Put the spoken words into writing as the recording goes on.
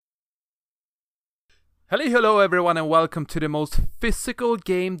Hello everyone and welcome to the most physical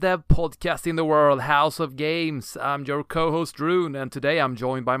game dev podcast in the world, House of Games. I'm your co-host Rune, and today I'm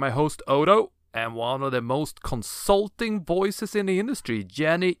joined by my host Odo and one of the most consulting voices in the industry,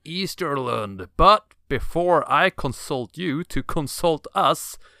 Jenny Easterlund. But before I consult you to consult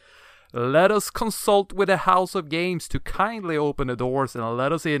us, let us consult with the House of Games to kindly open the doors and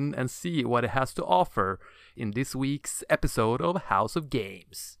let us in and see what it has to offer in this week's episode of House of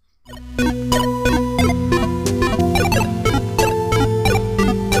Games.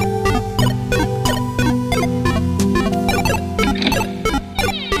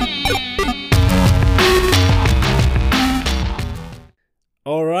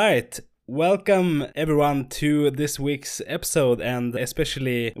 All right, welcome everyone to this week's episode, and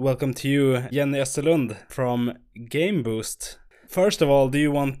especially welcome to you, Jenny Österlund from Game Boost. First of all, do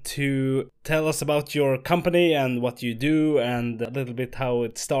you want to tell us about your company and what you do and a little bit how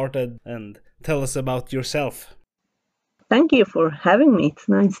it started, and tell us about yourself? Thank you for having me. It's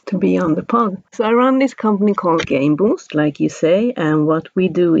nice to be on the pod. So I run this company called Game Boost, like you say, and what we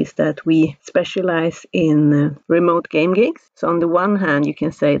do is that we specialize in remote game gigs. So on the one hand, you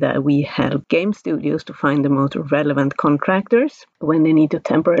can say that we help game studios to find the most relevant contractors when they need to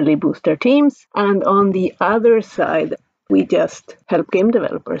temporarily boost their teams. And on the other side, we just help game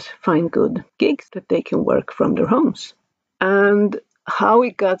developers find good gigs that they can work from their homes. And how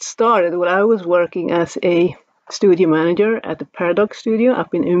it got started, well, I was working as a studio manager at the Paradox studio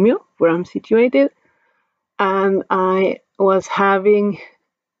up in Umeå, where I'm situated. And I was having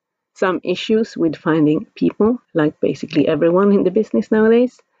some issues with finding people, like basically everyone in the business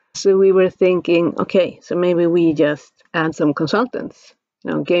nowadays. So we were thinking, okay, so maybe we just add some consultants.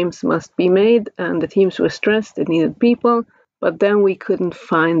 Games must be made, and the teams were stressed, they needed people. But then we couldn't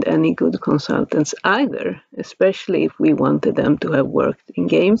find any good consultants either, especially if we wanted them to have worked in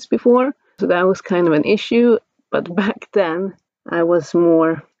games before. So that was kind of an issue. But back then, I was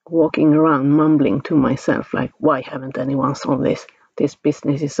more walking around mumbling to myself, like, why haven't anyone solved this? This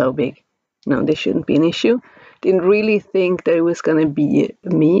business is so big. No, this shouldn't be an issue. Didn't really think that it was going to be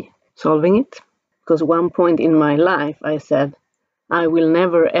me solving it. Because one point in my life, I said, I will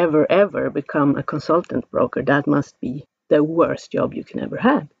never, ever, ever become a consultant broker. That must be the worst job you can ever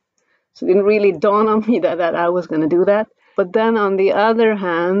have. So it didn't really dawn on me that I was going to do that. But then on the other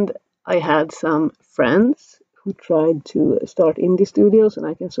hand, I had some friends who tried to start indie studios, and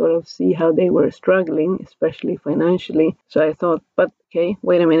I can sort of see how they were struggling, especially financially. So I thought, but okay,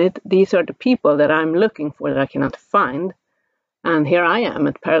 wait a minute, these are the people that I'm looking for that I cannot find. And here I am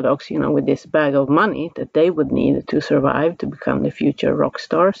at Paradox, with this bag of money that they would need to survive to become the future rock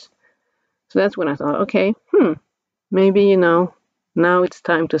stars. So that's when I thought, okay, maybe, now it's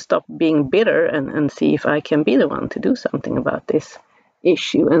time to stop being bitter and see if I can be the one to do something about this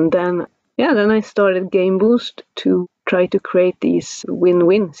issue. And then I started Game Boost to try to create these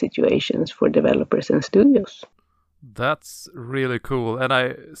win-win situations for developers and studios. That's really cool. And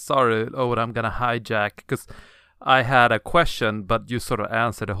I'm gonna hijack because I had a question, but you sort of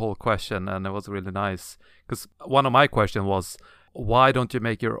answered the whole question, and it was really nice. Because one of my questions was, why don't you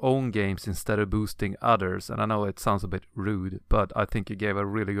make your own games instead of boosting others? And I know it sounds a bit rude, but I think you gave a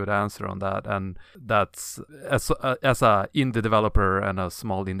really good answer on that. And that's, as a indie developer and a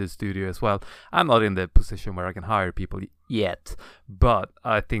small indie studio as well, I'm not in the position where I can hire people yet. But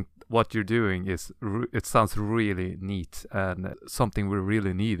I think what you're doing it sounds really neat and something we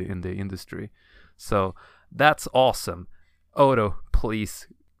really need in the industry. So that's awesome. Odo, please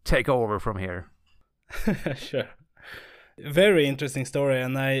take over from here. Sure. Very interesting story,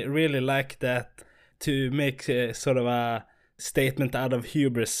 and I really like that to make sort of a statement out of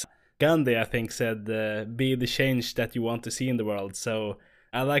hubris. Gandhi, I think, said, be the change that you want to see in the world. So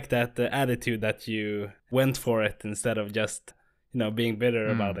I like that attitude that you went for it instead of just, being bitter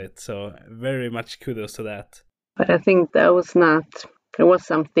about it. So very much kudos to that. But I think there was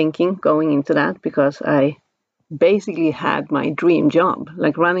some thinking going into that, because I basically had my dream job.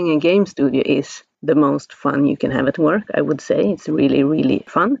 Like, running a game studio is the most fun you can have at work, I would say. It's really, really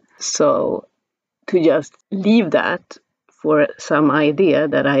fun. So to just leave that for some idea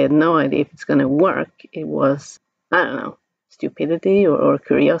that I had no idea if it's going to work, it was, I don't know, stupidity or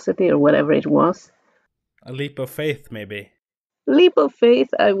curiosity or whatever it was. A leap of faith, maybe. Leap of faith,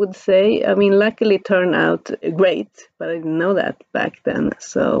 I would say. I mean, luckily it turned out great, but I didn't know that back then.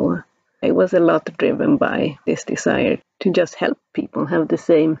 So it was a lot driven by this desire to just help people have the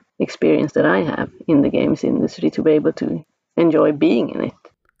same experience that I have in the games industry, to be able to enjoy being in it.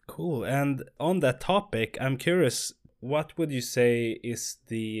 Cool. And on that topic, I'm curious, what would you say is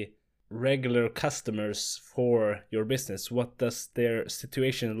the regular customers for your business? What does their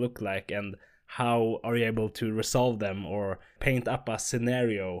situation look like, and how are you able to resolve them or paint up a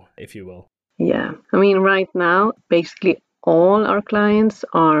scenario, if you will? Yeah, I mean, right now, basically all our clients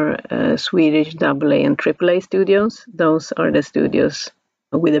are Swedish AA and AAA studios. Those are the studios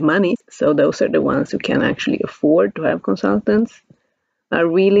with the money. So those are the ones who can actually afford to have consultants. I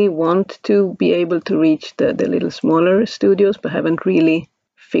really want to be able to reach the little smaller studios, but haven't really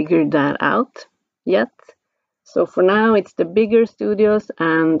figured that out yet. So for now, it's the bigger studios,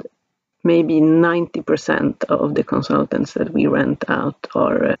 and maybe 90% of the consultants that we rent out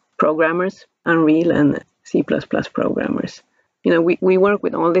are programmers, Unreal and C++ programmers. You know, we work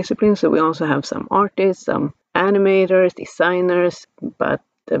with all disciplines, so we also have some artists, some animators, designers, but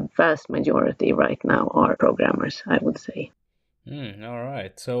the vast majority right now are programmers, I would say. All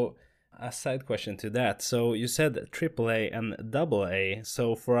right. So a side question to that. So you said AAA and AA.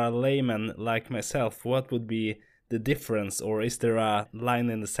 So for a layman like myself, what would be the difference, or is there a line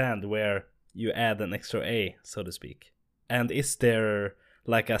in the sand where you add an extra A, so to speak? And is there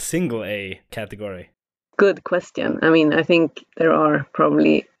like a single A category? Good question. I mean, I think there are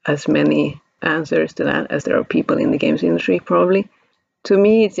probably as many answers to that as there are people in the games industry, probably. To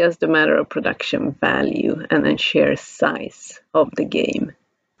me, it's just a matter of production value and then sheer size of the game.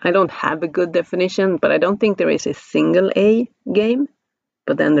 I don't have a good definition, but I don't think there is a single A game.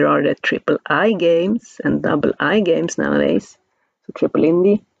 But then there are the triple I games and double I games nowadays. So triple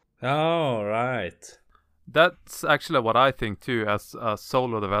indie. Oh, right. That's actually what I think too, as a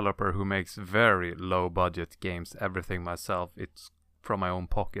solo developer who makes very low budget games, everything myself. It's from my own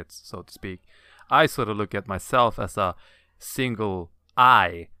pockets, so to speak. I sort of look at myself as a single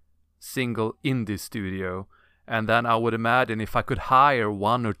indie studio, and then I would imagine if I could hire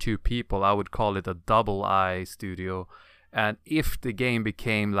 1 or 2 people, I would call it a double I studio. And if the game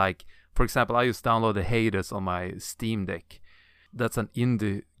became like, for example, I just downloaded Hades on my Steam Deck. That's an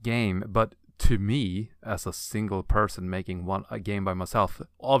indie game, but to me, as a single person making a game by myself,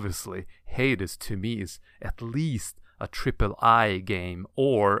 obviously Hades to me is at least a triple I game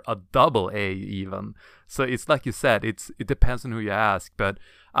or a double A even. So it's like you said, it depends on who you ask, but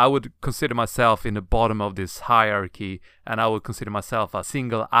I would consider myself in the bottom of this hierarchy, and I would consider myself a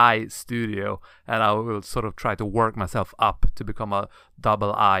single I studio, and I will sort of try to work myself up to become a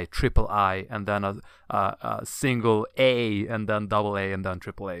double I, triple I, and then a single A, and then double A, and then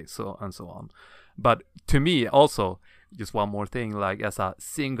triple A, so and so on. But to me also, just one more thing, like as a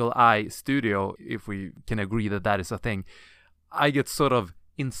single I studio, if we can agree that that is a thing, I get sort of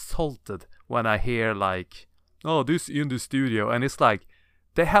insulted when I hear like, oh, this indie studio, and it's like,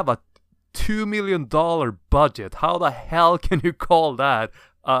 they have a $2 million budget. How the hell can you call that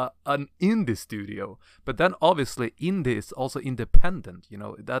an indie studio? But then obviously indie is also independent,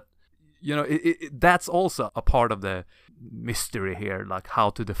 that's also a part of the mystery here, like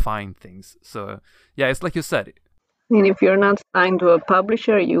how to define things. So yeah, it's like you said. I mean, if you're not signed to a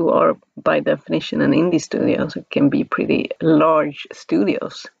publisher, you are by definition an indie studio, so it can be pretty large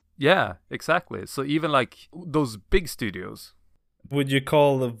studios. Yeah, exactly. So even like those big studios. Would you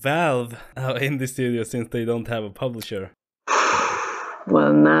call Valve indie studio since they don't have a publisher?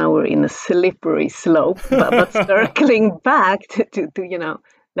 Well, now we're in a slippery slope, but circling back to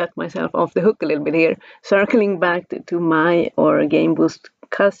let myself off the hook a little bit here. Circling back to my or Game Boost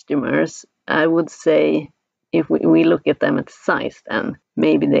customers, I would say if we look at them at size, then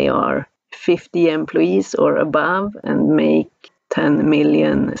maybe they are 50 employees or above and make 10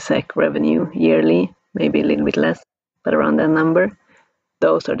 million SEK revenue yearly, maybe a little bit less, but around that number.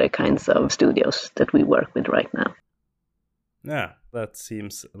 Those are the kinds of studios that we work with right now. Yeah, that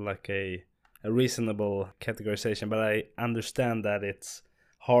seems like a reasonable categorization, but I understand that it's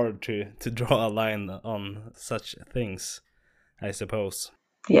hard to draw a line on such things, I suppose.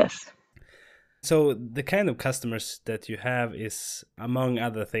 Yes. So the kind of customers that you have is, among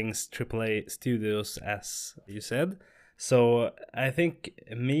other things, AAA studios, as you said. So I think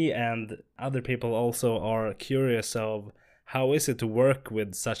me and other people also are curious of how is it to work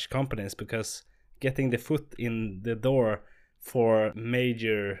with such companies, because getting the foot in the door for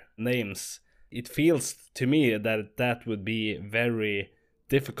major names, it feels to me that would be very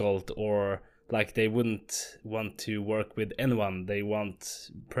difficult, or like they wouldn't want to work with anyone. They want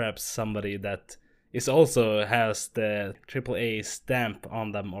perhaps somebody that is also has the AAA stamp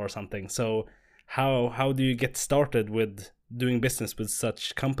on them or something. So how do you get started with doing business with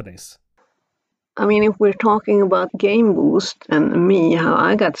such companies? I mean, if we're talking about Game Boost and me, how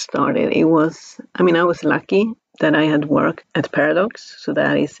I got started, I was lucky that I had worked at Paradox. So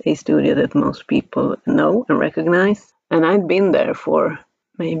that is a studio that most people know and recognize. And I'd been there for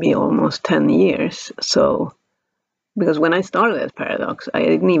maybe almost 10 years. So Because when I started at Paradox, I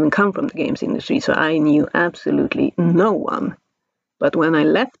didn't even come from the games industry, so I knew absolutely no one. But when I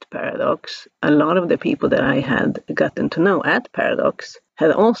left Paradox, a lot of the people that I had gotten to know at Paradox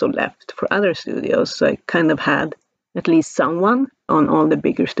had also left for other studios. So I kind of had at least someone on all the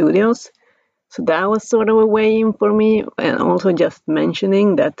bigger studios. So that was sort of a way in for me. And also just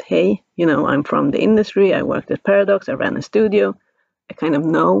mentioning that, hey, I'm from the industry. I worked at Paradox. I ran a studio. I kind of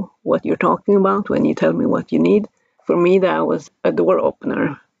know what you're talking about when you tell me what you need. For me, that was a door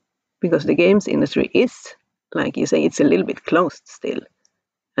opener because the games industry is, like you say, it's a little bit closed still.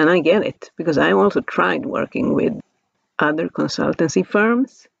 And I get it because I also tried working with other consultancy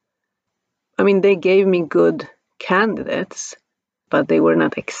firms. I mean, they gave me good candidates, but they were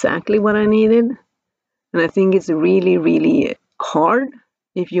not exactly what I needed. And I think it's really, really hard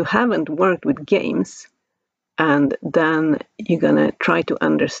if you haven't worked with games and then you're going to try to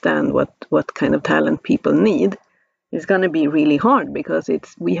understand what kind of talent people need. It's going to be really hard because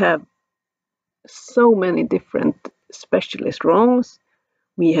we have so many different specialist roles.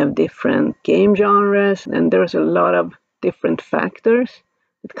 We have different game genres, and there's a lot of different factors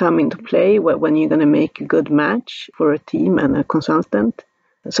that come into play when you're going to make a good match for a team and a consultant.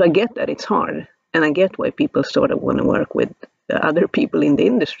 So I get that it's hard, and I get why people sort of want to work with other people in the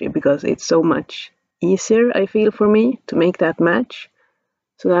industry because it's so much easier, I feel, for me to make that match.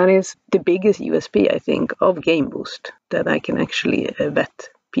 So that is the biggest USP, I think, of Game Boost, that I can actually vet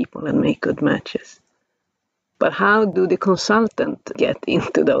people and make good matches. But how do the consultant get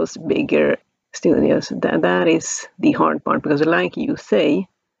into those bigger studios? That is the hard part because, like you say,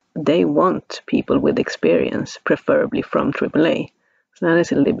 they want people with experience, preferably from AAA. So that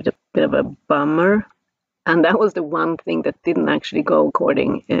is a little bit of a bummer. And that was the one thing that didn't actually go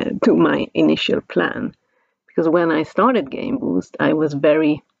according to my initial plan. Because when I started Game Boost, I was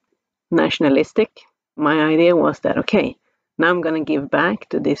very nationalistic. My idea was that, okay, now I'm going to give back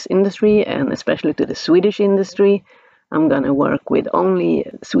to this industry and especially to the Swedish industry. I'm going to work with only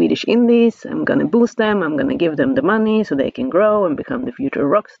Swedish indies. I'm going to boost them. I'm going to give them the money so they can grow and become the future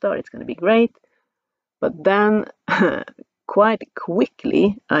rock star. It's going to be great. But then quite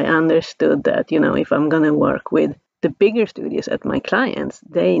quickly, I understood that, if I'm going to work with the bigger studios at my clients,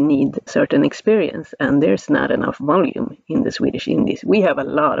 they need certain experience and there's not enough volume in the Swedish indies. We have a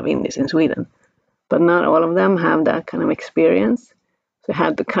lot of indies in Sweden, but not all of them have that kind of experience. So I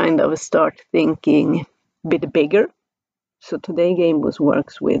had to kind of start thinking a bit bigger. So today Game Boost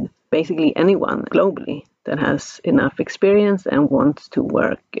works with basically anyone globally that has enough experience and wants to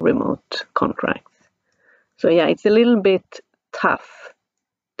work remote contracts. So yeah, it's a little bit tough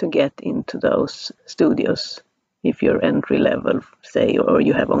to get into those studios if you're entry level, say, or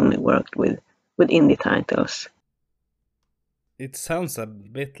you have only worked with indie titles. It sounds a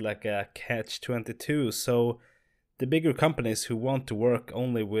bit like a catch-22. So the bigger companies who want to work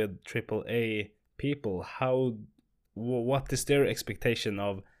only with AAA people, what is their expectation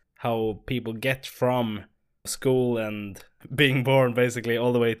of how people get from school and being born basically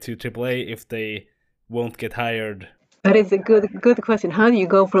all the way to AAA if they won't get hired? That is a good question. How do you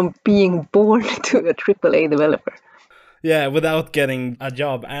go from being born to a AAA developer? Yeah, without getting a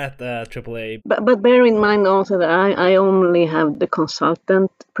job at a AAA. But bear in mind also that I only have the consultant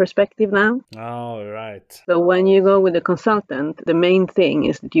perspective now. Oh, right. So when you go with a consultant, the main thing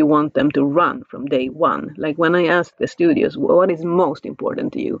is that you want them to run from day one. Like when I ask the studios, what is most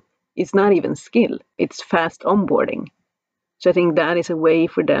important to you? It's not even skill, it's fast onboarding. So I think that is a way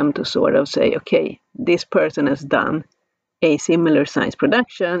for them to sort of say, okay, this person has done a similar size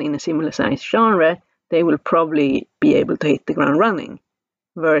production in a similar size genre, they will probably be able to hit the ground running.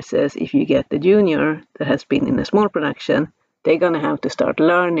 Versus if you get the junior that has been in a small production, they're going to have to start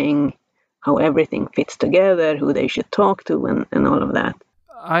learning how everything fits together, who they should talk to, and all of that.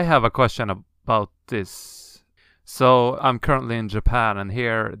 I have a question about this. So I'm currently in Japan, and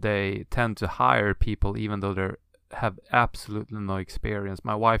here they tend to hire people even though they have absolutely no experience.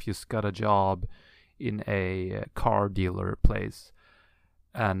 My wife just got a job in a car dealer place,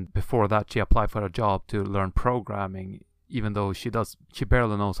 and before that she applied for a job to learn programming, even though she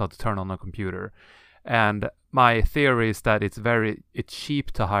barely knows how to turn on a computer. And my theory is that it's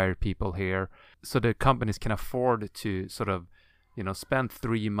cheap to hire people here, so the companies can afford to sort of spend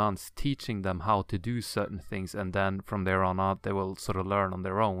 3 months teaching them how to do certain things, and then from there on out they will sort of learn on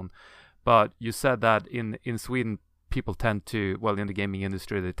their own. But you said that in Sweden, people tend to, well, in the gaming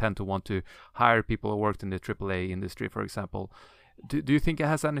industry, they tend to want to hire people who worked in the AAA industry, for example. Do you think it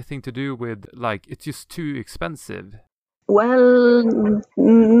has anything to do with, like, it's just too expensive? Well,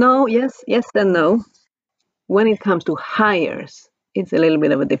 no, yes and no. When it comes to hires, it's a little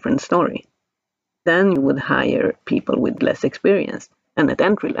bit of a different story. then you would hire people with less experience and at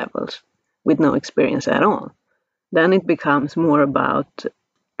entry levels with no experience at all. Then it becomes more about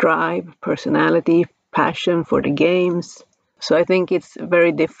drive, personality, passion for the games. So I think it's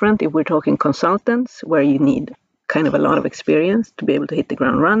very different if we're talking consultants, where you need kind of a lot of experience to be able to hit the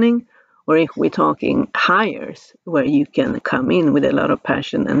ground running, or if we're talking hires, where you can come in with a lot of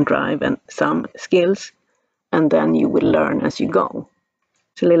passion and drive and some skills, and then you will learn as you go.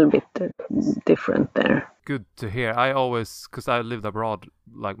 It's a little bit different there. Good to hear. I always, because I lived abroad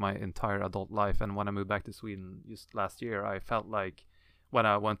like my entire adult life, and when I moved back to Sweden just last year, I felt like when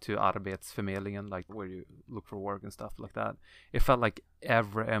I went to Arbetsförmedlingen, like where you look for work and stuff like that, it felt like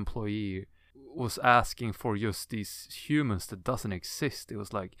every employee was asking for just these humans that doesn't exist. It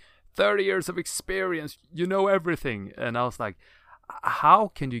was like 30 years of experience, you know everything. And I was like,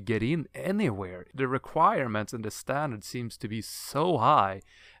 how can you get in anywhere? The requirements and the standard seems to be so high.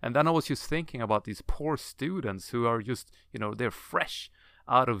 And then I was just thinking about these poor students who are just, they're fresh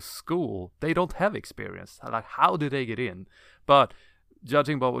out of school. They don't have experience. Like, how do they get in? But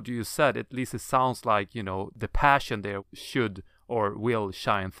judging by what you said, at least it sounds like, the passion there should or will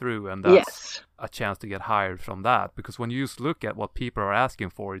shine through, and that's a chance to get hired from that. Because when you just look at what people are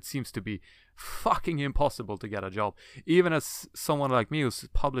asking for, it seems to be fucking impossible to get a job. Even as someone like me who's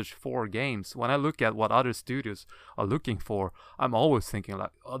published 4 games, when I look at what other studios are looking for, I'm always thinking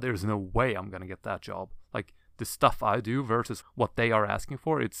like, oh, there's no way I'm gonna get that job. Like, the stuff I do versus what they are asking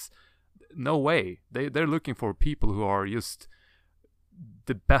for, it's no way. They're looking for people who are just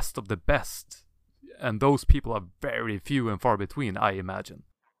the best of the best, and those people are very few and far between, I imagine.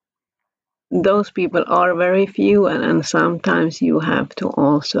 Those people are very few, and sometimes you have to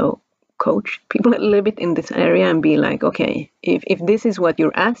also coach people a little bit in this area and be like, okay, if this is what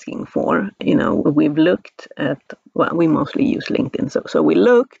you're asking for, we've looked at, well, we mostly use LinkedIn, so we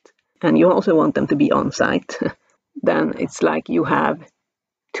looked, and you also want them to be on site, then it's like you have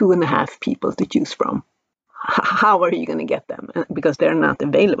 2.5 people to choose from. How are you going to get them? Because they're not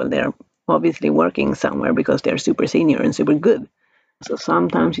available. They're obviously working somewhere because they're super senior and super good. So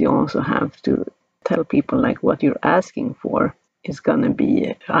sometimes you also have to tell people like what you're asking for is going to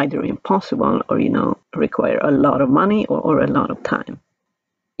be either impossible or, require a lot of money or a lot of time.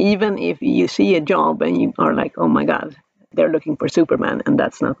 Even if you see a job and you are like, oh my God, they're looking for Superman and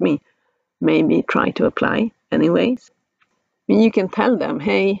that's not me, maybe try to apply anyways. I mean, you can tell them,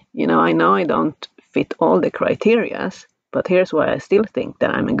 hey, I know I don't fit all the criterias, but here's why I still think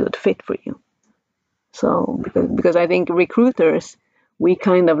that I'm a good fit for you. So, because I think recruiters, we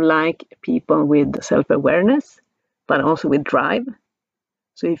kind of like people with self-awareness, but also with drive.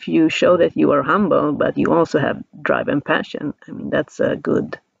 So if you show that you are humble, but you also have drive and passion, I mean, that's a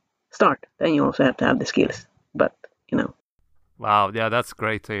good start. Then you also have to have the skills, but, Wow, yeah, that's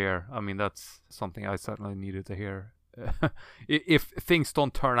great to hear. I mean, that's something I certainly needed to hear. If things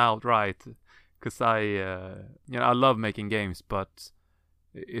don't turn out right, because I love making games, but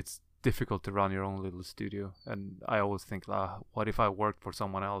it's difficult to run your own little studio, and I always think, what if I worked for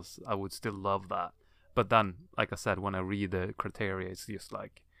someone else? I would still love that. But then, like I said, when I read the criteria, it's just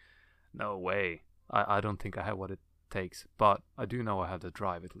like, no way. I don't think I have what it takes, but I do know I have the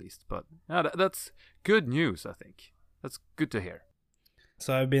drive at least. But that's good news, I think. That's good to hear.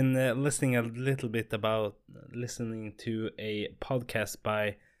 So I've been listening a little bit about listening to a podcast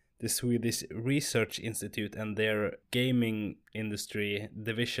by the Swedish Research Institute and their gaming industry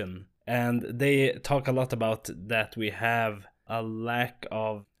division. And they talk a lot about that we have a lack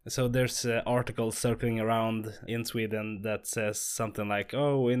of... So there's articles circling around in Sweden that says something like,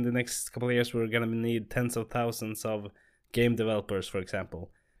 oh, in the next couple of years we're going to need tens of thousands of game developers, for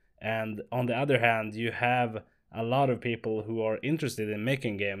example. And on the other hand, you have a lot of people who are interested in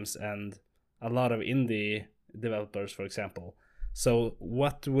making games and a lot of indie developers, for example. So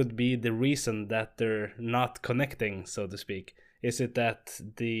what would be the reason that they're not connecting, so to speak? Is it that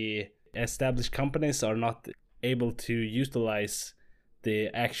the established companies are not able to utilize the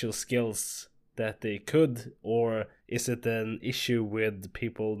actual skills that they could, or is it an issue with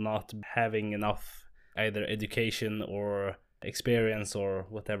people not having enough either education or experience or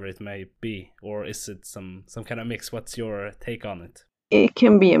whatever it may be? Or is it some kind of mix? What's your take on it? It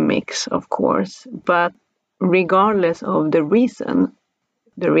can be a mix, of course, but regardless of the reason,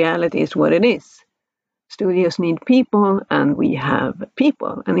 the reality is what it is. Studios need people and we have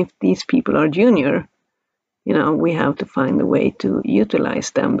people. And if these people are junior, we have to find a way to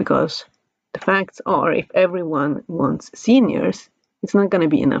utilize them, because the facts are if everyone wants seniors, it's not going to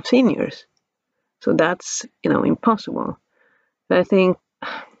be enough seniors. So that's, impossible. I think,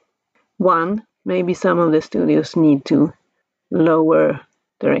 maybe some of the studios need to lower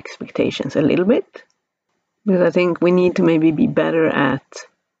their expectations a little bit. Because I think we need to maybe be better at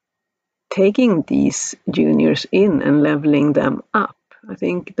taking these juniors in and leveling them up. I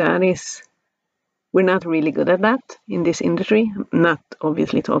think we're not really good at that in this industry. I'm not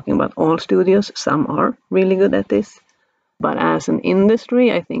obviously talking about all studios. Some are really good at this. But as an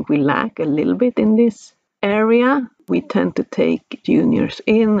industry, I think we lack a little bit in this area. We tend to take juniors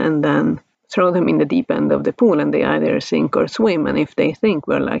in and then throw them in the deep end of the pool, and they either sink or swim. And if they think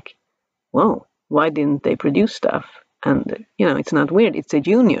we're like, whoa, why didn't they produce stuff? And, it's not weird. It's a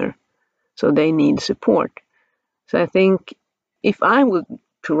junior. So they need support. So I think if I would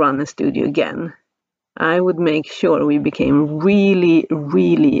to run a studio again, I would make sure we became really,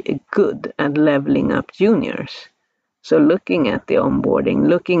 really good at leveling up juniors. So looking at the onboarding,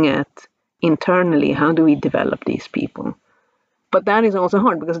 looking at internally, how do we develop these people? But that is also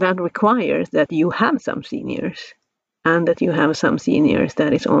hard because that requires that you have some seniors and that you have some seniors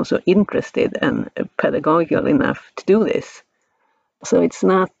that is also interested and pedagogical enough to do this. So it's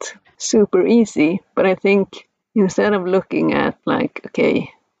not super easy, but I think instead of looking at like, okay,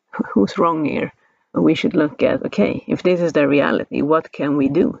 who's wrong here? We should look at, okay, if this is the reality, what can we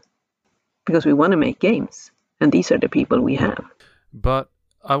do? Because we want to make games, and these are the people we have. But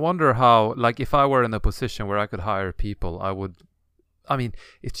I wonder how, like, if I were in a position where I could hire people,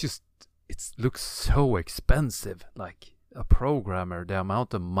 it looks so expensive. Like a programmer, the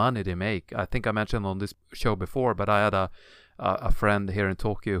amount of money they make. I think I mentioned on this show before, but I had a friend here in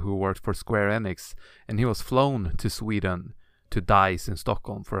Tokyo who worked for Square Enix, and he was flown to Sweden to DICE in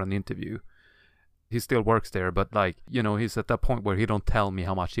Stockholm for an interview. He still works there, but he's at that point where he don't tell me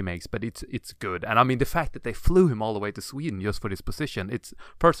how much he makes, but it's good. And I mean, the fact that they flew him all the way to Sweden just for this position, it's,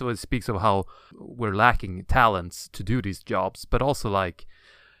 first of all, it speaks of how we're lacking talents to do these jobs, but also like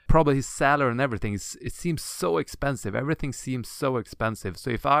probably his salary and everything, it seems so expensive. Everything seems so expensive. So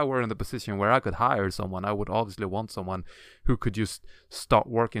if I were in the position where I could hire someone, I would obviously want someone who could just start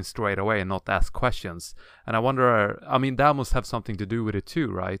working straight away and not ask questions. And I wonder, I mean, that must have something to do with it too,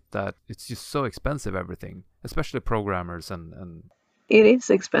 right? That it's just so expensive, everything, especially programmers and It is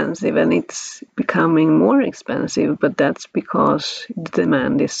expensive, and it's becoming more expensive, but that's because the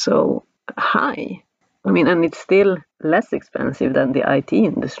demand is so high. I mean, and it's still less expensive than the IT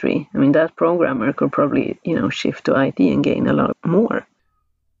industry. I mean, that programmer could probably, shift to IT and gain a lot more.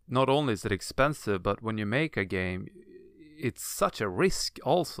 Not only is it expensive, but when you make a game, it's such a risk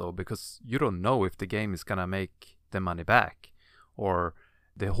also, because you don't know if the game is going to make the money back, or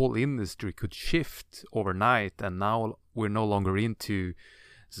the whole industry could shift overnight, and now we're no longer into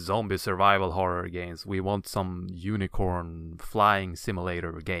zombie survival horror games. We want some unicorn flying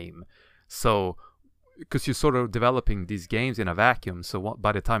simulator game. So because you're sort of developing these games in a vacuum, so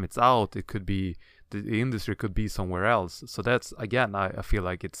by the time it's out, it could be, the industry could be somewhere else. So that's, again, I feel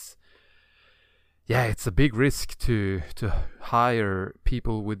like it's a big risk to hire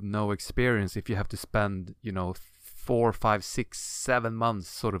people with no experience if you have to spend 4, 5, 6, 7 months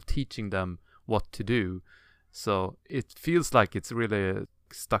sort of teaching them what to do. So it feels like it's really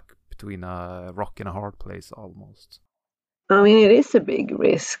stuck between a rock and a hard place almost. I mean, it is a big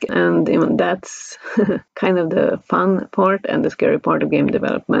risk, and that's kind of the fun part and the scary part of game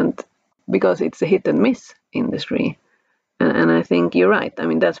development, because it's a hit and miss industry. And I think you're right. I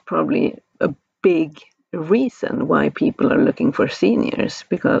mean, that's probably a big reason why people are looking for seniors,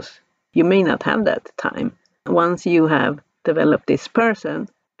 because you may not have that time. Once you have developed this person,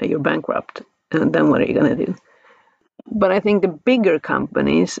 you're bankrupt, and then what are you going to do? But I think the bigger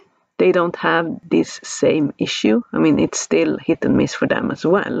companies, they don't have this same issue. I mean, it's still hit and miss for them as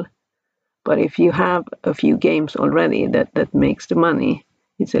well. But if you have a few games already that makes the money,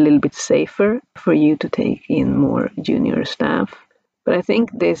 it's a little bit safer for you to take in more junior staff. But I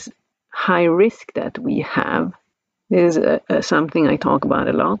think this high risk that we have is something I talk about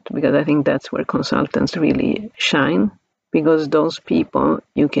a lot, because I think that's where consultants really shine, because those people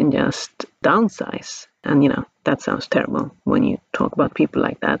you can just downsize. And, that sounds terrible when you talk about people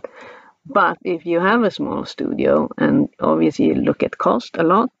like that. But if you have a small studio, and obviously you look at cost a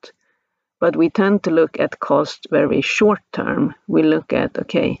lot, but we tend to look at cost very short term. We look at,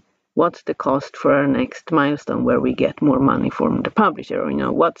 okay, what's the cost for our next milestone where we get more money from the publisher?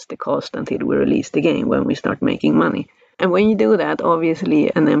 Or, what's the cost until we release the game when we start making money? And when you do that,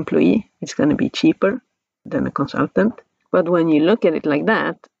 obviously an employee is going to be cheaper than a consultant. But when you look at it like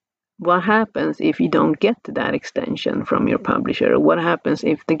that, what happens if you don't get that extension from your publisher? What happens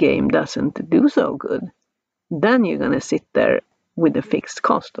if the game doesn't do so good? Then you're going to sit there with a fixed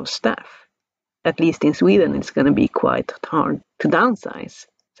cost of staff. At least in Sweden, it's going to be quite hard to downsize.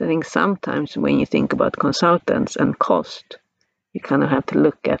 So I think sometimes when you think about consultants and cost, You kind of have to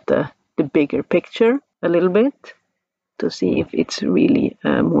look at the bigger picture a little bit to see if it's really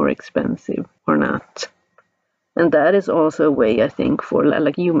more expensive or not. And that is also a way, I think, for,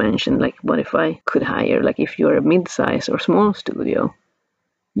 like you mentioned, like what if I could hire, like if you're a mid-size or small studio,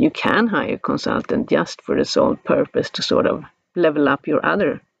 you can hire a consultant just for the sole purpose to sort of level up your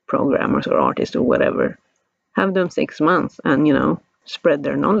other programmers or artists or whatever. Have them 6 months and, spread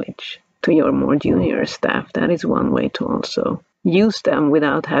their knowledge to your more junior staff. That is one way to also use them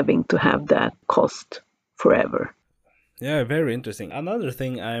without having to have that cost forever. Yeah, very interesting. Another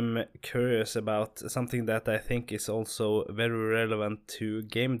thing I'm curious about, something that I think is also very relevant to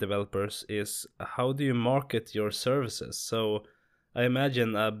game developers, is how do you market your services? So I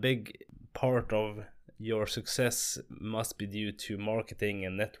imagine a big part of your success must be due to marketing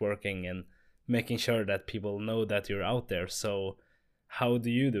and networking and making sure that people know that you're out there. So how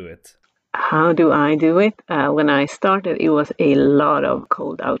do you do it? How do I do it? When I started, it was a lot of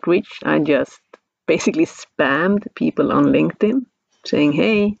cold outreach. I just basically spammed people on LinkedIn saying,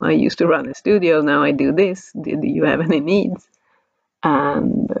 hey, I used to run a studio, now I do this. Do you have any needs?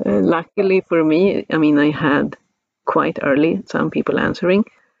 And luckily for me, I had quite early some people answering.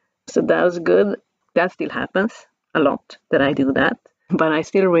 So that was good. That still happens a lot that I do that. But I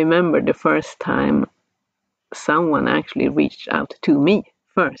still remember the first time someone actually reached out to me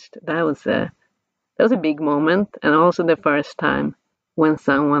first. That was a big moment. And also the first time when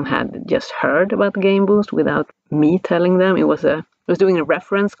someone had just heard about Game Boost without me telling them. I was doing a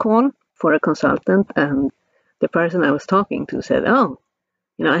reference call for a consultant, and the person I was talking to said, oh,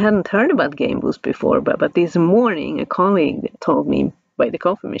 I hadn't heard about Game Boost before, but this morning a colleague told me by the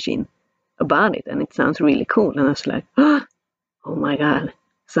coffee machine about it, and it sounds really cool. And I was like, oh my God,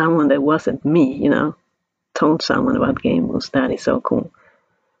 someone that wasn't me, told someone about Game Boost. That is so cool.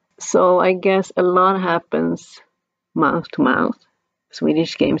 So I guess a lot happens mouth to mouth.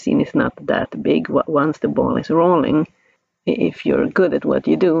 Swedish game scene is not that big. Once the ball is rolling, if you're good at what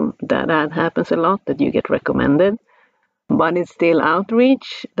you do, that happens a lot, that you get recommended. But it's still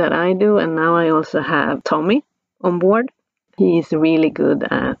outreach that I do, and now I also have Tommy on board. He's really good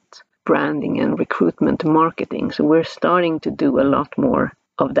at branding and recruitment marketing, so we're starting to do a lot more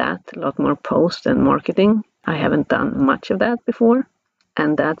of that, a lot more post and marketing. I haven't done much of that before,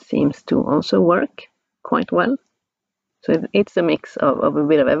 and that seems to also work quite well. So it's a mix of a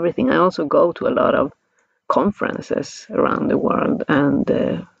bit of everything. I also go to a lot of conferences around the world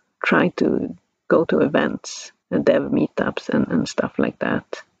and try to go to events, dev meetups and stuff like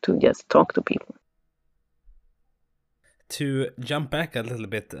that, to just talk to people. To jump back a little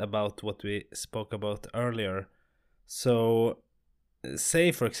bit about what we spoke about earlier. So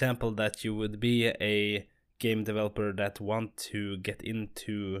say, for example, that you would be a game developer that want to get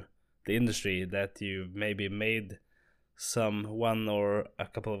into the industry, that you maybe made one or a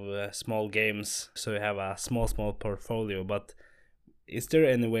couple of small games, so you have a small portfolio. But is there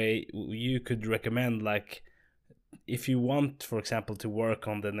any way you could recommend, like, if you want, for example, to work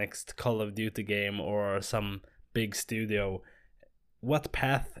on the next Call of Duty game or some big studio, what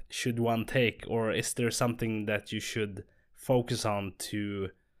path should one take? Or is there something that you should focus on to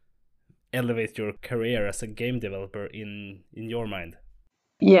elevate your career as a game developer in your mind?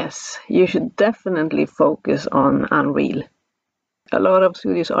 Yes, you should definitely focus on Unreal. A lot of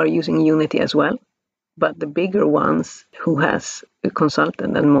studios are using Unity as well, but the bigger ones who has a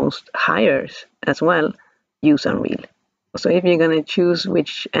consultant and most hires as well use Unreal. So if you're going to choose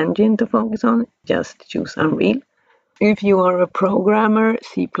which engine to focus on, just choose Unreal. If you are a programmer,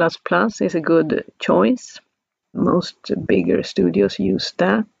 C++ is a good choice. Most bigger studios use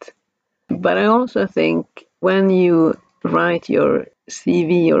that. But I also think when you write your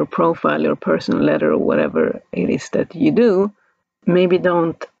CV or profile or personal letter or whatever it is that you do, maybe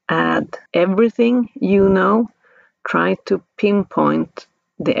don't add everything you know. Try to pinpoint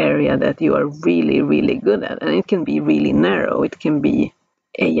the area that you are really, really good at. And it can be really narrow. It can be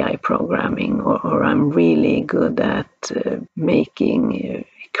AI programming, or I'm really good at making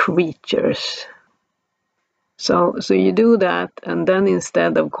creatures. So you do that, and then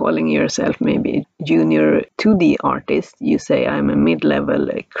instead of calling yourself maybe junior 2D artist, you say I'm a mid-level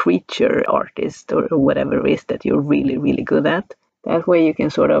creature artist, or whatever it is that you're really, really good at. That way you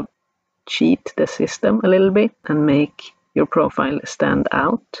can sort of cheat the system a little bit and make your profile stand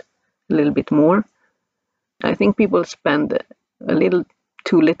out a little bit more. I think people spend a little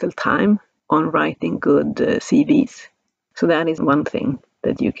too little time on writing good CVs. So that is one thing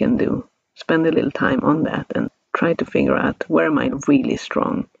that you can do. Spend a little time on that and try to figure out where am I really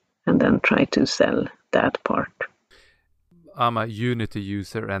strong, and then try to sell that part. I'm a Unity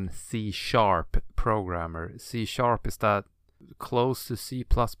user and C# programmer. C# is that close to C++,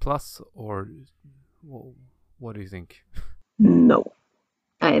 or what do you think? No,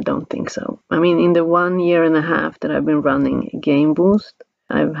 I don't think so. I mean, in the 1 year and a half that I've been running Game Boost,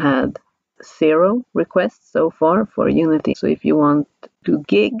 I've had 0 requests so far for Unity. So if you want to do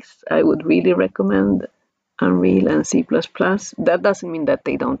gigs, I would really recommend Unreal and C++. That doesn't mean that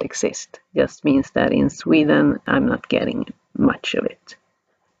they don't exist. Just means that in Sweden, I'm not getting much of it.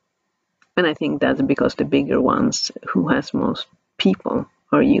 And I think that's because the bigger ones who has most people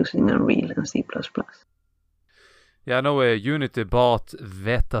are using Unreal and C++. Yeah, I know Unity bought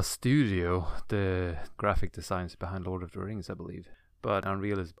Veta Studio, the graphic designs behind Lord of the Rings, I believe. But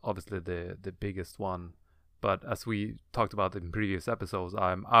Unreal is obviously the biggest one. But as we talked about in previous episodes,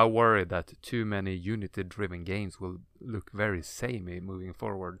 I worry that too many Unity-driven games will look very samey moving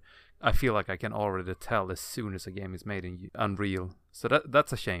forward. I feel like I can already tell as soon as a game is made in Unreal. So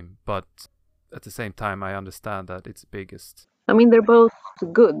that's a shame, but at the same time, I understand that it's biggest. I mean, they're both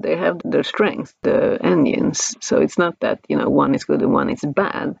good. They have their strengths, the engines. So it's not that, one is good and one is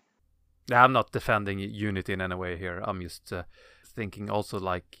bad. Yeah, I'm not defending Unity in any way here. I'm just thinking also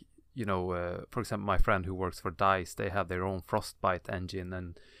like, for example, my friend who works for DICE, they have their own Frostbite engine,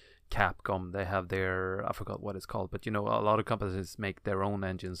 and Capcom, they have their, I forgot what it's called, but a lot of companies make their own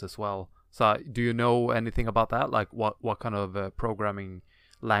engines as well. So do you know anything about that? Like what kind of programming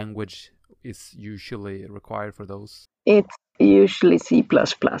language is usually required for those? It's usually C++.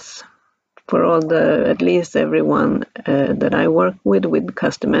 For at least everyone that I work with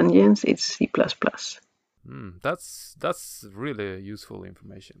custom engines, it's C++. That's really useful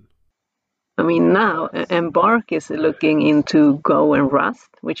information. I mean, now Embark is looking into Go and Rust,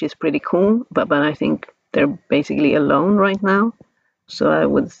 which is pretty cool, but I think they're basically alone right now. So I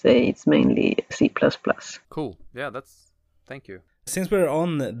would say it's mainly C++. Cool. Yeah, thank you. Since we're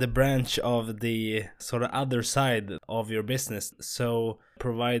on the branch of the sort of other side of your business, so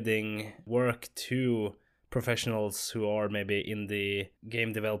providing work to professionals who are maybe in the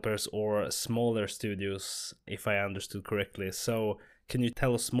game developers or smaller studios, if I understood correctly. So can you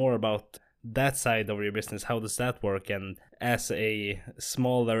tell us more about that side of your business? How does that work? And as a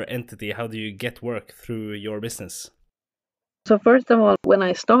smaller entity, how do you get work through your business? So first of all, when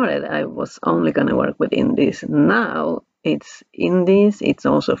I started, I was only going to work with indies. Now it's indies, it's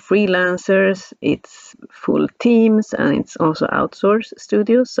also freelancers, it's full teams, and it's also outsourced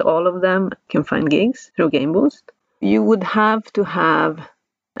studios. So all of them can find gigs through Game Boost. You would have to have,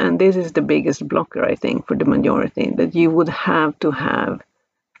 and this is the biggest blocker, I think, for the majority, that you would have to have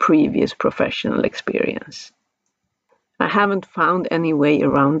previous professional experience. I haven't found any way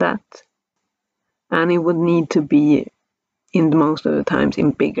around that. And it would need to be, in most of the times, in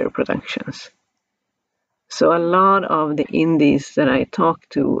bigger productions. So a lot of the indies that I talk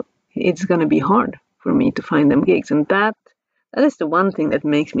to, it's going to be hard for me to find them gigs. And that is the one thing that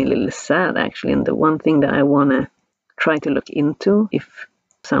makes me a little sad, actually, and the one thing that I want to try to look into, if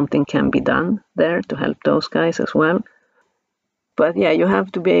something can be done there to help those guys as well. But yeah, you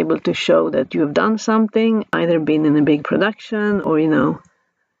have to be able to show that you've done something, either been in a big production or,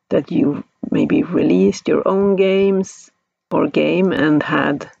 that you've maybe released your own games or game and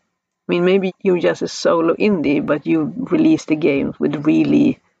had, maybe you're just a solo indie, but you released a game with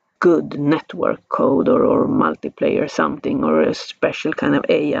really good network code or multiplayer something, or a special kind of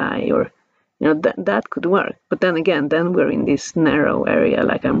AI, or, that could work. But then again, then we're in this narrow area,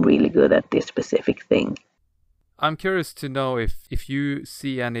 like I'm really good at this specific thing. I'm curious to know if you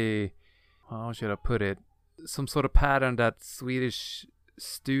see any, how should I put it, some sort of pattern that Swedish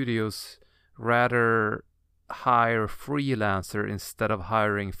studios rather hire freelancer instead of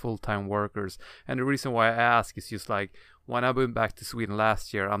hiring full-time workers. And the reason why I ask is just like, when I went back to Sweden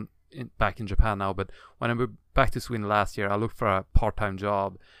last year, I'm back in Japan now, but when I moved back to Sweden last year, I looked for a part-time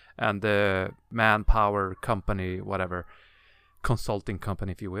job, and the manpower company, whatever, consulting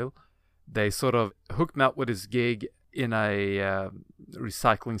company, if you will, they sort of hooked me up with this gig in a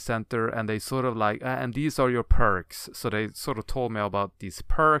recycling center, and they sort of like, and these are your perks. So they sort of told me about these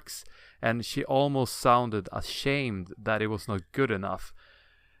perks, and she almost sounded ashamed that it was not good enough.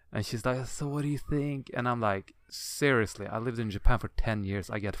 And she's like, so what do you think? And I'm like, seriously, I lived in Japan for 10 years.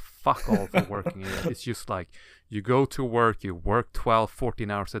 I get fuck all for working here. It's just like, you go to work, you work 12,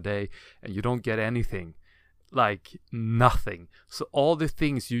 14 hours a day, and you don't get anything. Like nothing. So all the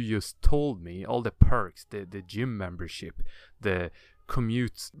things you just told me, all the perks, the gym membership, the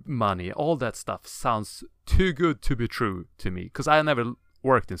commute money, all that stuff sounds too good to be true to me, because I never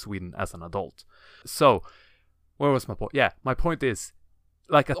worked in Sweden as an adult. So where was my point? Yeah, my point is,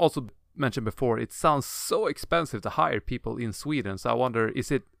 like I also mentioned before, it sounds so expensive to hire people in Sweden. So I wonder,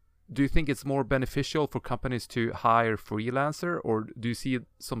 is it do you think it's more beneficial for companies to hire freelancer, or do you see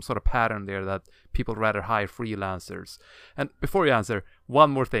some sort of pattern there that people rather hire freelancers? And before you answer,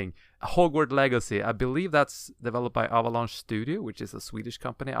 one more thing. Hogwarts Legacy, I believe that's developed by Avalanche Studio, which is a Swedish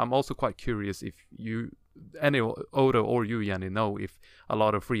company. I'm also quite curious if you, Odo or you, Jenny, know if a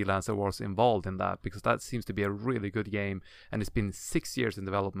lot of freelancer was involved in that, because that seems to be a really good game, and it's been 6 years in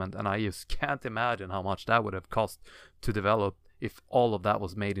development, and I just can't imagine how much that would have cost to develop if all of that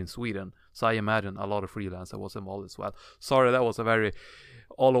was made in Sweden. So I imagine a lot of freelancer was involved as well. Sorry, that was a very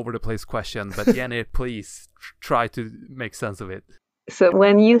all over the place question, but Jenny, please try to make sense of it. So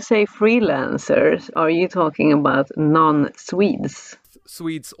when you say freelancers, are you talking about non-Swedes?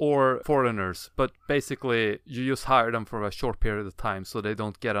 Swedes or foreigners, but basically you just hire them for a short period of time so they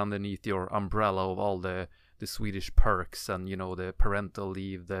don't get underneath your umbrella of all the Swedish perks and, you know, the parental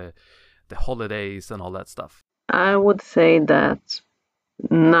leave, the holidays and all that stuff. I would say that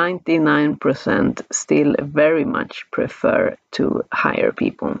 99% still very much prefer to hire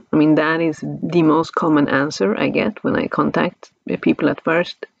people. I mean, that is the most common answer I get when I contact people at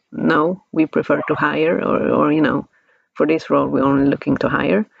first. No, we prefer to hire, or you know, for this role, we're only looking to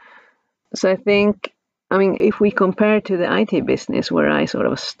hire. So I think, I mean, if we compare to the IT business where I sort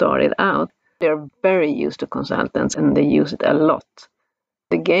of started out, they're very used to consultants and they use it a lot.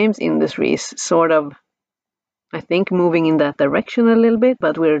 The games industry is sort of, I think, moving in that direction a little bit,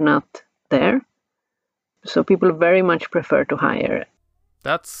 but we're not there. So people very much prefer to hire.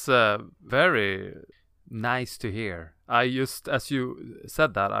 That's very nice to hear. I just, as you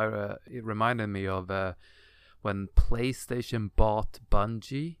said that, it reminded me of when PlayStation bought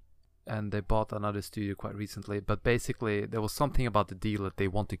Bungie, and they bought another studio quite recently. But basically, there was something about the deal that they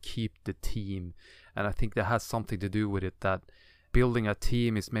want to keep the team. And I think that has something to do with it, that building a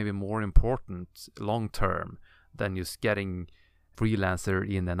team is maybe more important long term than just getting freelancer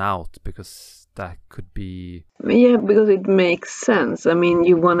in and out, because that could be... Yeah, because it makes sense. I mean,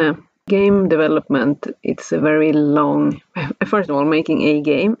 you want to... Game development, it's a very long... First of all, making a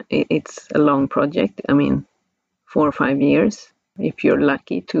game, it's a long project. I mean, 4 or 5 years, if you're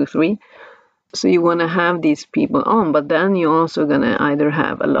lucky, 2, 3. So you want to have these people on, but then you're also going to either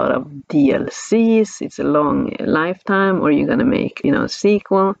have a lot of DLCs, it's a long lifetime, or you're going to make, you know, a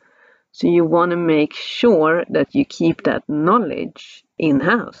sequel. So you want to make sure that you keep that knowledge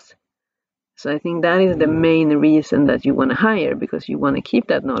in-house. So I think that is the main reason that you want to hire, because you want to keep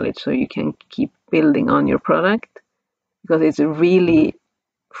that knowledge so you can keep building on your product, because it's really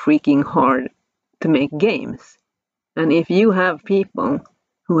freaking hard to make games. And if you have people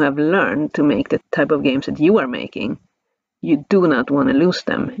who have learned to make the type of games that you are making, you do not want to lose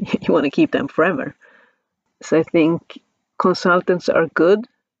them. You want to keep them forever. So I think consultants are good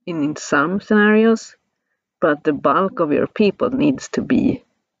in some scenarios, but the bulk of your people needs to be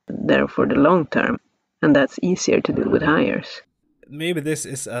there for the long term, and that's easier to do with hires. Maybe this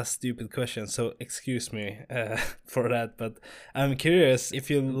is a stupid question, so excuse me for that, but I'm curious, if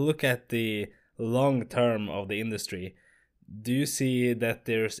you look at the long term of the industry, do you see that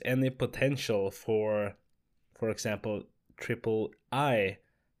there's any potential for example, AAA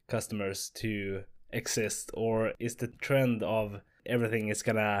customers to exist, or is the trend of everything is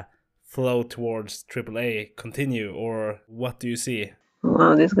gonna flow towards AAA continue, or what do you see?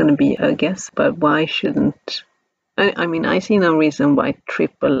 Well, this is going to be a guess, but why shouldn't... I mean, I see no reason why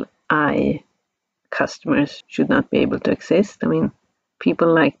AAA customers should not be able to exist. I mean,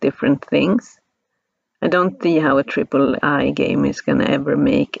 people like different things. I don't see how a AAA game is going to ever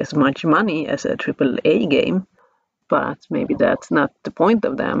make as much money as a AAA game, but maybe that's not the point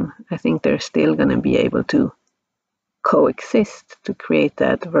of them. I think they're still going to be able to coexist to create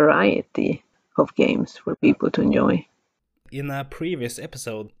that variety of games for people to enjoy. In a previous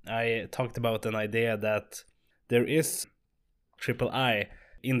episode, I talked about an idea that there is AAA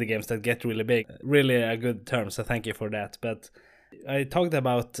indie games that get really big. Really a good term, so thank you for that. But I talked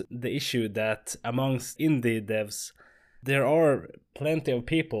about the issue that amongst indie devs, there are plenty of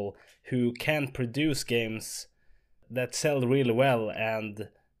people who can produce games that sell really well and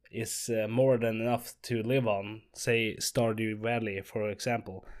is more than enough to live on, say Stardew Valley, for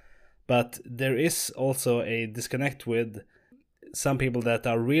example. But there is also a disconnect with some people that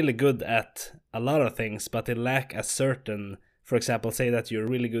are really good at a lot of things, but they lack a certain, for example, say that you're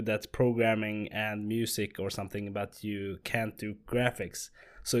really good at programming and music or something, but you can't do graphics.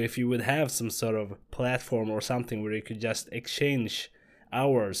 So if you would have some sort of platform or something where you could just exchange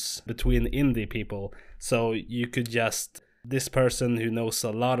hours between indie people, so you could just, this person who knows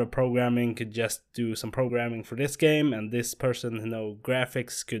a lot of programming could just do some programming for this game, and this person who knows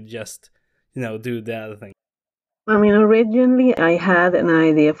graphics could just, do the other thing. I mean, originally I had an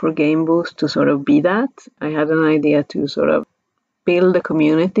idea for Game Boost to sort of be that. I had an idea to sort of build a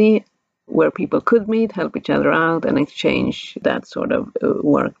community where people could meet, help each other out, and exchange that sort of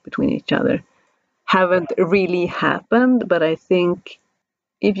work between each other. Haven't really happened, but I think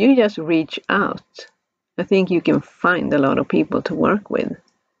if you just reach out, I think you can find a lot of people to work with.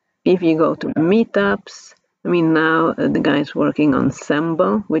 If you go to meetups, I mean, now the guy's working on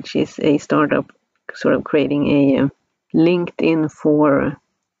Sembo, which is a startup sort of creating a LinkedIn for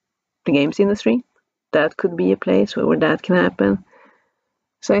the games industry. That could be a place where that can happen.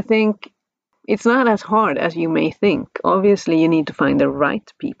 So I think it's not as hard as you may think. Obviously, you need to find the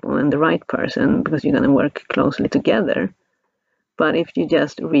right people and the right person because you're going to work closely together. But if you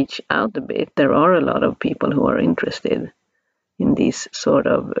just reach out a bit, there are a lot of people who are interested in these sort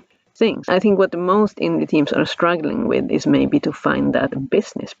of things. I think what the most indie teams are struggling with is maybe to find that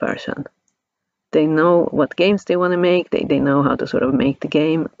business person. They know what games they want to make, they know how to sort of make the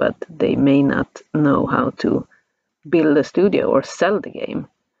game, but they may not know how to build a studio or sell the game.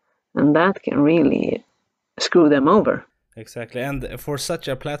 And that can really screw them over. Exactly. And for such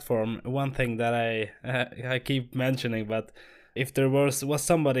a platform, one thing that I keep mentioning, but if there was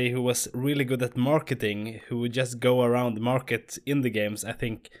somebody who was really good at marketing, who would just go around market indie games, I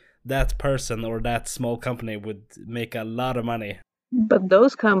think that person or that small company would make a lot of money. But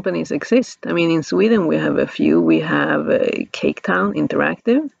those companies exist. I mean, in Sweden we have a few. We have Cake Town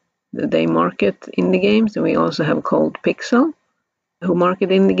Interactive. They market indie games. And we also have Cold Pixel, who market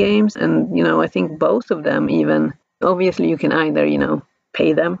indie games. And, I think both of them even, obviously you can either,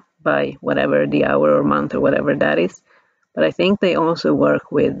 pay them by whatever the hour or month or whatever that is. But I think they also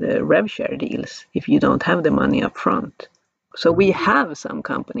work with rev share deals if you don't have the money up front. So we have some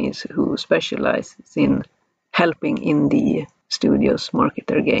companies who specialize in helping indie studios market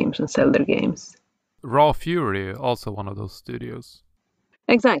their games and sell their games. Raw Fury, also one of those studios.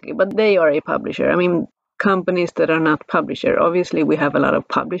 Exactly, but they are a publisher. I mean, companies that are not publisher, obviously we have a lot of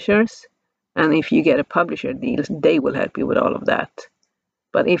publishers, and if you get a publisher deal, they will help you with all of that.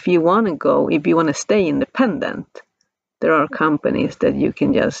 But if you want to stay independent, there are companies that you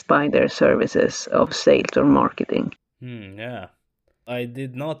can just buy their services of sales or marketing. Yeah. I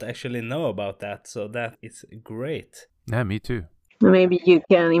did not actually know about that, so that is great. Yeah, me too. Maybe you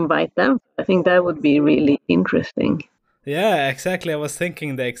can invite them. I think that would be really interesting. Yeah, exactly. I was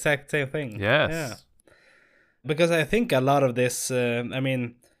thinking the exact same thing. Yes. Yeah. Because I think a lot of this,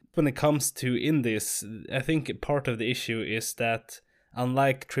 when it comes to indies, I think part of the issue is that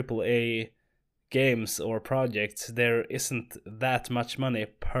unlike AAA games or projects, there isn't that much money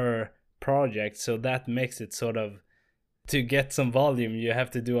per project, so that makes it sort of, to get some volume you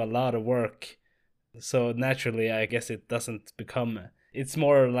have to do a lot of work. So naturally I guess it doesn't become, it's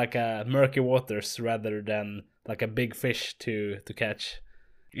more like a murky waters rather than like a big fish to catch.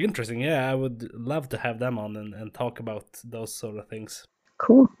 Interesting. Yeah, I would love to have them on and talk about those sort of things.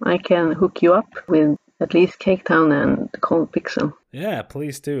 Cool. I can hook you up with at least Cake Town and Cold Pixel. Yeah,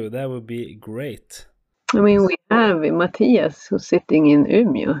 please do. That would be great. I mean, we have Matthias who's sitting in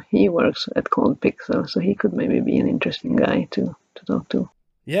Umeå. He works at Cold Pixel, so he could maybe be an interesting guy to talk to.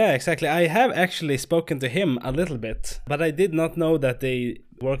 Yeah, exactly. I have actually spoken to him a little bit, but I did not know that they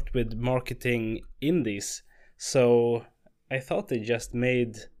worked with marketing indies. So I thought they just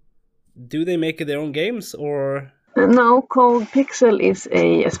made... Do they make their own games or...? No, Cold Pixel is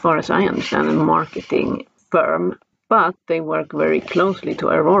as far as I understand, a marketing firm, but they work very closely to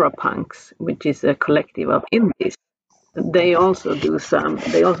Aurora Punks, which is a collective of indies. They also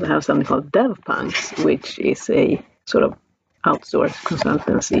have something called Dev Punks, which is a sort of outsourced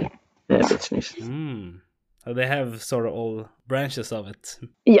consultancy business. So they have sort of all branches of it.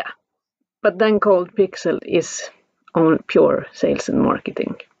 Yeah, but then Cold Pixel is on pure sales and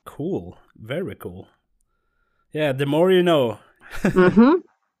marketing. Cool, very cool. Yeah, the more you know. Mm-hmm.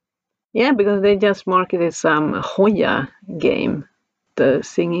 Yeah, because they just marketed some Hoya game, the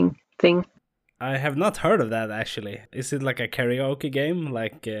singing thing. I have not heard of that actually. Is it like a karaoke game,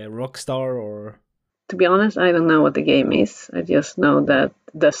 like Rockstar or...? To be honest, I don't know what the game is. I just know that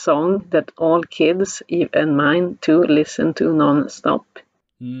the song that all kids, and mine too, listen to non-stop.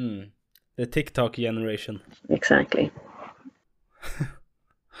 The TikTok generation. Exactly.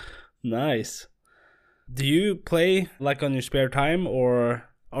 Nice. Do you play like on your spare time, or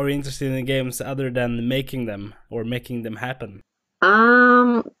are you interested in games other than making them or making them happen?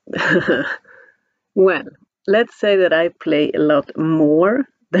 Well, let's say that I play a lot more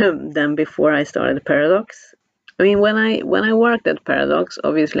than before I started Paradox. I mean, when I worked at Paradox,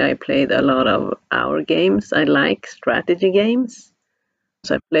 obviously I played a lot of our games. I like strategy games.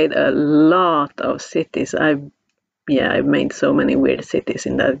 So I played a lot of Cities. I yeah, I've made so many weird cities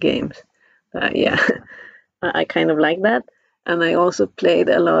in that game. Yeah, I kind of like that. And I also played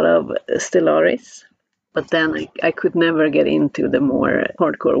a lot of Stellaris, but then I could never get into the more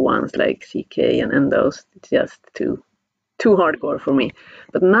hardcore ones like CK and those. It's just too hardcore for me.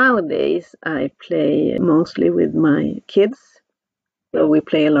 But nowadays I play mostly with my kids. So we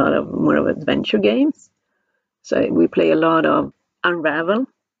play a lot of more of adventure games. So we play a lot of Unravel,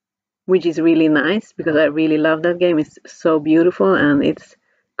 which is really nice because I really love that game. It's so beautiful and it's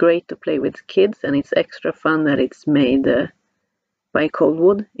great to play with kids, and it's extra fun that it's made by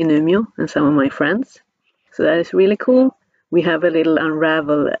Coldwood in Umeå and some of my friends. So that is really cool. We have a little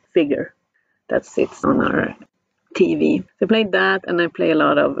Unravel figure that sits on our TV. So I played that, and I play a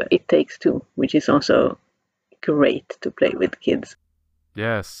lot of It Takes Two, which is also great to play with kids.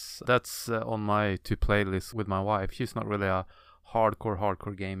 Yes, that's on my to play list with my wife. She's not really a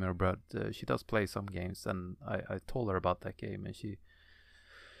hardcore gamer, but she does play some games, and I told her about that game, and she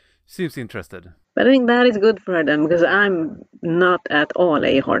seems interested. But I think that is good for her then, because I'm not at all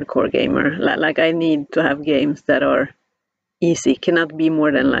a hardcore gamer. Like I need to have games that are easy, cannot be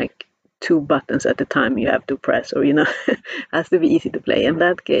more than like 2 buttons at a time you have to press, or has to be easy to play. And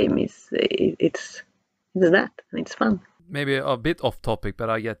that game it's that, and it's fun. Maybe a bit off topic, but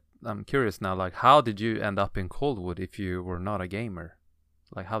I'm curious now, like how did you end up in Coldwood if you were not a gamer?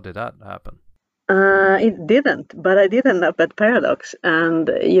 Like how did that happen? It didn't, but I did end up at Paradox, and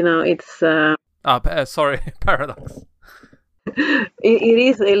it's sorry, Paradox. It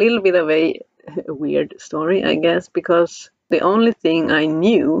is a little bit of a weird story, I guess, because the only thing I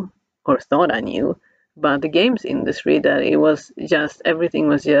knew or thought I knew about the games industry, that everything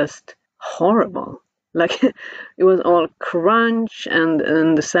was just horrible. Like it was all crunch,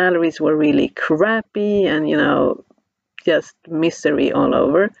 and the salaries were really crappy, and just misery all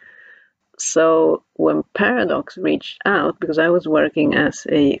over. So when Paradox reached out, because I was working as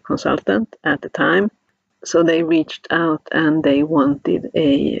a consultant at the time, so they reached out and they wanted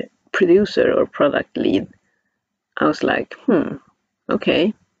a producer or product lead. I was like,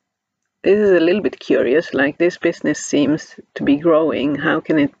 okay, this is a little bit curious. Like, this business seems to be growing. How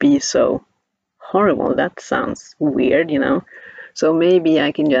can it be so horrible? That sounds weird, So maybe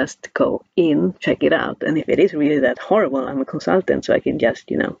I can just go in, check it out. And if it is really that horrible, I'm a consultant, so I can just,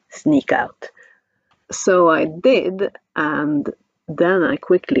 sneak out. So I did, and then I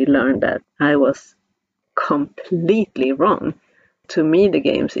quickly learned that I was completely wrong. To me, the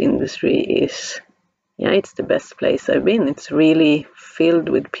games industry it's the best place I've been. It's really filled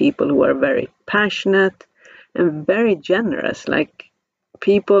with people who are very passionate and very generous. Like,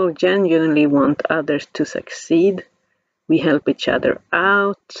 people genuinely want others to succeed. We help each other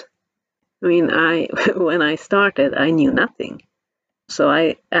out. I mean, when I started, I knew nothing. So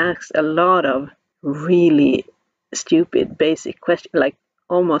I asked a lot of really stupid, basic questions, like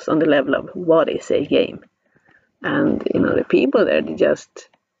almost on the level of what is a game? And, the people there, they just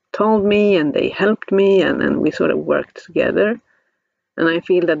told me and they helped me, and then we sort of worked together. And I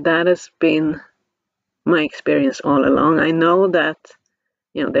feel that has been my experience all along. I know that,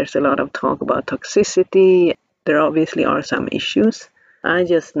 there's a lot of talk about toxicity. There obviously are some issues. I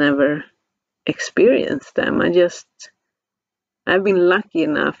just never experienced them. I've been lucky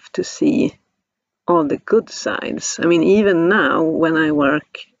enough to see all the good sides. I mean, even now when I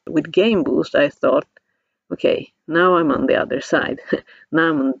work with Game Boost, I thought, okay, now I'm on the other side.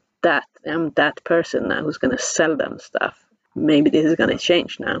 Now I'm that person now who's going to sell them stuff. Maybe this is going to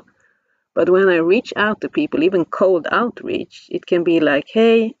change now. But when I reach out to people, even cold outreach, it can be like,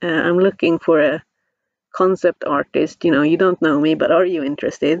 hey, I'm looking for a concept artist. You don't know me, but are you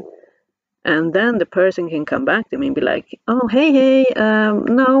interested? And then the person can come back to me and be like, oh, hey,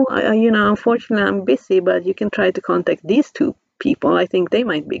 no, unfortunately I'm busy, but you can try to contact these 2 people. I think they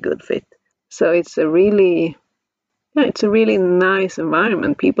might be a good fit. So it's a really nice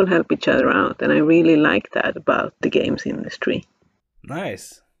environment. People help each other out, and I really like that about the games industry.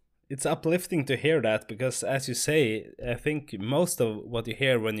 Nice. It's uplifting to hear that, because as you say, I think most of what you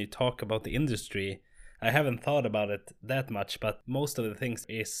hear when you talk about the industry, I haven't thought about it that much, but most of the things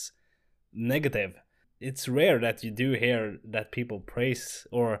is negative. It's rare that you do hear that people praise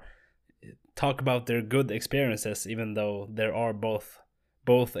or talk about their good experiences, even though there are both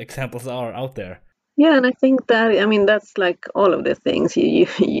examples are out there. Yeah, and I think that's like all of the things.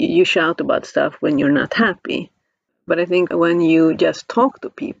 You shout about stuff when you're not happy. But I think when you just talk to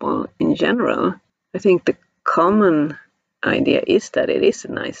people in general, I think the common idea is that it is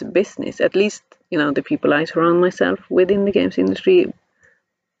a nice business. At least, the people I surround myself with in the games industry,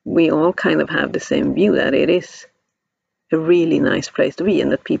 we all kind of have the same view that it is a really nice place to be,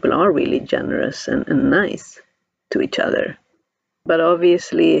 and that people are really generous and nice. to each other. But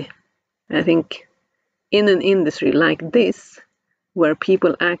obviously, I think in an industry like this, where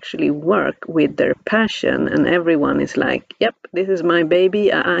people actually work with their passion and everyone is like, yep, this is my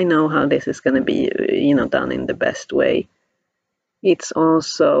baby, I know how this is going to be, done in the best way. It's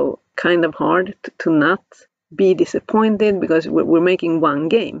also kind of hard to not be disappointed because we're making one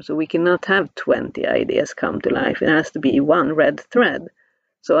game, so we cannot have 20 ideas come to life. It has to be one red thread.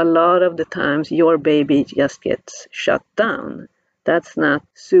 So a lot of the times your baby just gets shut down. That's not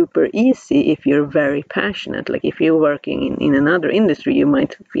super easy if you're very passionate. Like if you're working in another industry, you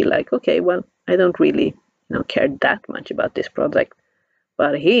might feel like, okay, well, I don't really care that much about this project.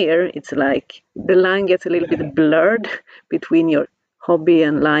 But here it's like the line gets a little bit blurred between your hobby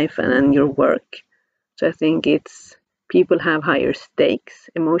and life and your work. So I think it's people have higher stakes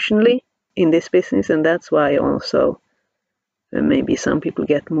emotionally in this business, and that's why also maybe some people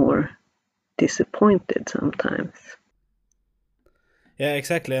get more disappointed sometimes. Yeah,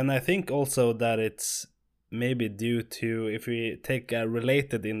 exactly. And I think also that it's maybe due to, if we take a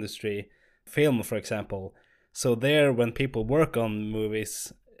related industry, film, for example. So there, when people work on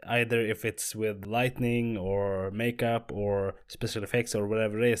movies, either if it's with lighting or makeup or special effects or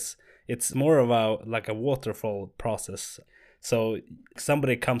whatever it is, it's more of a waterfall process. So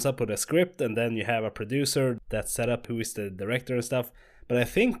somebody comes up with a script and then you have a producer that's set up who is the director and stuff. But I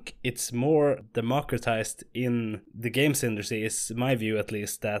think it's more democratized in the games industry, is my view at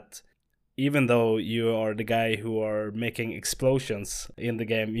least, that even though you are the guy who are making explosions in the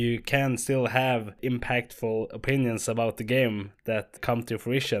game, you can still have impactful opinions about the game that come to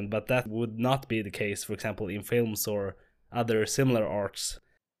fruition. But that would not be the case, for example, in films or other similar arts.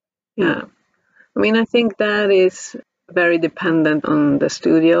 Yeah. I mean, I think that is very dependent on the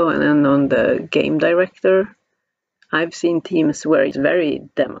studio and then on the game director. I've seen teams where it's very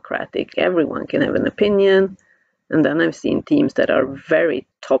democratic. Everyone can have an opinion. And then I've seen teams that are very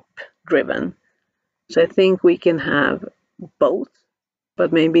top driven. So I think we can have both,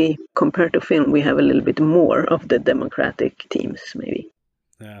 but maybe compared to film, we have a little bit more of the democratic teams, maybe.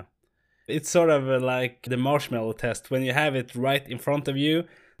 Yeah. It's sort of like the marshmallow test. When you have it right in front of you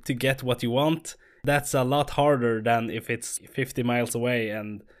to get what you want, that's a lot harder than if it's 50 miles away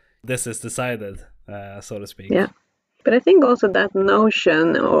and this is decided, so to speak. Yeah. But I think also that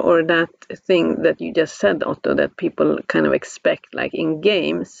notion or that thing that you just said, Otto, that people kind of expect, like in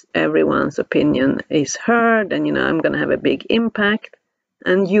games, everyone's opinion is heard and, I'm going to have a big impact,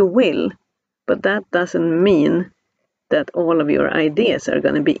 and you will. But that doesn't mean that all of your ideas are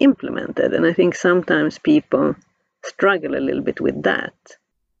going to be implemented. And I think sometimes people struggle a little bit with that.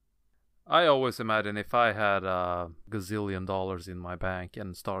 I always imagine if I had $1 gazillion in my bank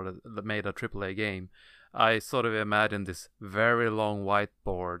and made a AAA game, I sort of imagine this very long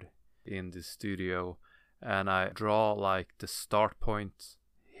whiteboard in the studio, and I draw like the start point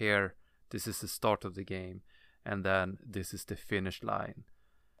here. This is the start of the game, and then this is the finish line.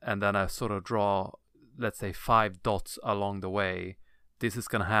 And then I sort of draw, let's say, 5 dots along the way. This is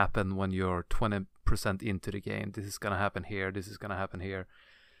going to happen when you're 20% into the game. This is going to happen here. This is going to happen here.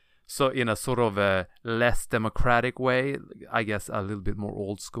 So in a sort of a less democratic way, I guess a little bit more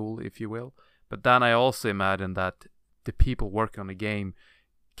old school, if you will. But then I also imagine that the people working on the game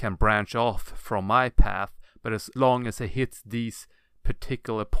can branch off from my path, but as long as it hits these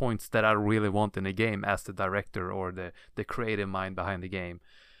particular points that I really want in the game as the director or the creative mind behind the game.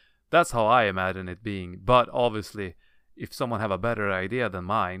 That's how I imagine it being. But obviously, if someone have a better idea than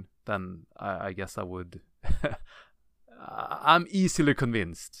mine, then I guess I would... I'm easily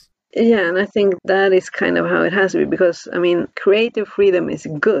convinced. Yeah, and I think that is kind of how it has to be, because, I mean, creative freedom is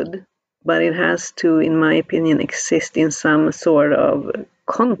good, but it has to, in my opinion, exist in some sort of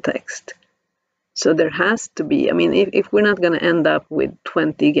context. So there has to be, I mean, if we're not going to end up with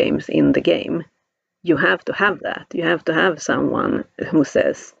 20 games in the game, you have to have that. You have to have someone who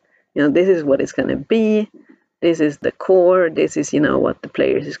says, this is what it's going to be. This is the core. This is, what the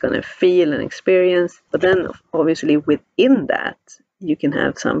players is going to feel and experience. But then, obviously, within that, you can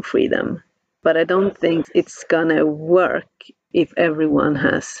have some freedom. But I don't think it's going to work if everyone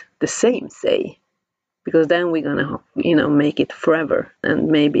has the same say, because then we're going to, make it forever. And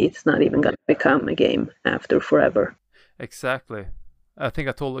maybe it's not even going to become a game after forever. Exactly. I think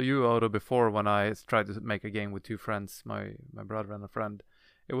I told you, Otto, before when I tried to make a game with 2 friends, my brother and a friend.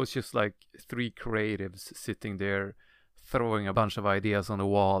 It was just like 3 creatives sitting there throwing a bunch of ideas on the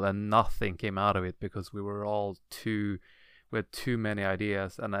wall, and nothing came out of it because we had too many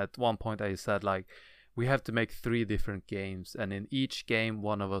ideas. And at one point I said, like, we have to make 3 different games, and in each game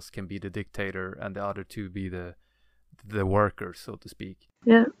one of us can be the dictator and the other 2 be the workers, so to speak.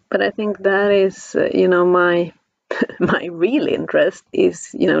 Yeah, but I think that is, my my real interest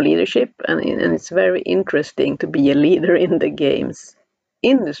is, leadership, and it's very interesting to be a leader in the games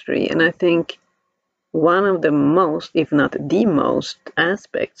industry. And I think one of the most, if not the most,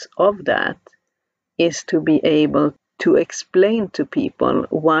 aspects of that is to be able to explain to people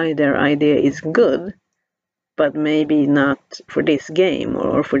why their idea is good, but maybe not for this game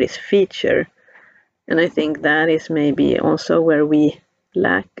or for this feature. And I think that is maybe also where we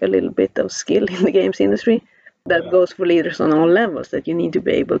lack a little bit of skill in the games industry. That goes for leaders on all levels, that you need to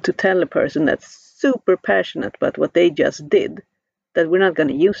be able to tell a person that's super passionate about what they just did that we're not going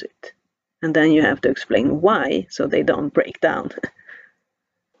to use it. And then you have to explain why, so they don't break down.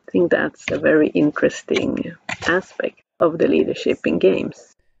 I think that's a very interesting aspect of the leadership in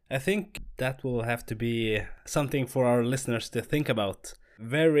games. I think that will have to be something for our listeners to think about.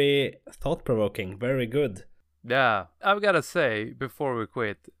 Very thought-provoking, very good. Yeah, I've got to say, before we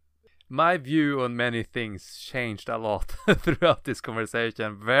quit, my view on many things changed a lot throughout this conversation.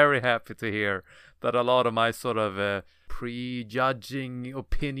 I'm very happy to hear that a lot of my sort of prejudging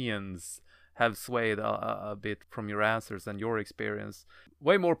opinions have swayed a bit from your answers and your experience.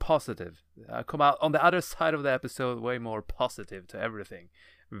 Way more positive. I come out on the other side of the episode way more positive to everything.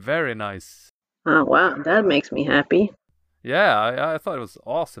 Very nice. Oh, wow, that makes me happy. Yeah, I thought it was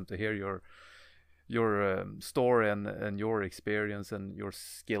awesome to hear your story and your experience and your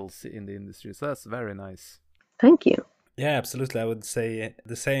skills in the industry. So that's very nice. Thank you. Yeah, absolutely. I would say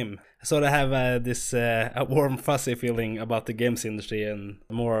the same. I sort of have this a warm, fuzzy feeling about the games industry and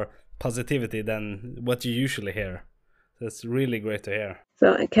more positivity than what you usually hear. That's really great to hear.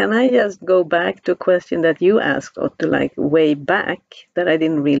 So can I just go back to a question that you asked, Otto, like way back, that I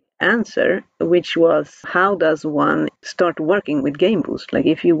didn't really answer, which was, how does one start working with Game Boost? Like,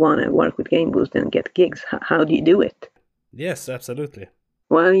 if you want to work with Game Boost and get gigs, how do you do it? Yes, absolutely.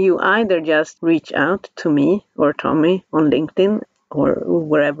 Well, you either just reach out to me or Tommy on LinkedIn or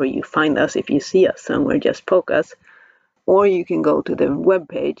wherever you find us. If you see us somewhere, just poke us. Or you can go to the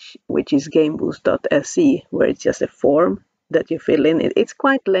webpage, which is gameboost.se, where it's just a form that you fill in. It's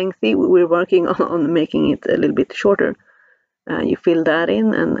quite lengthy. We're working on making it a little bit shorter. You fill that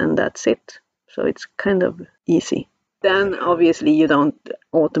in and that's it. So it's kind of easy. Then obviously you don't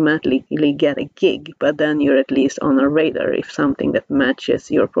automatically get a gig, but then you're at least on a radar. If something that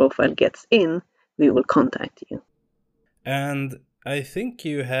matches your profile gets in, we will contact you. And I think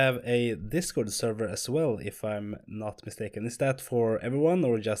you have a Discord server as well, if I'm not mistaken. Is that for everyone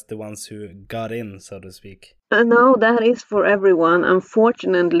or just the ones who got in, so to speak? No, that is for everyone.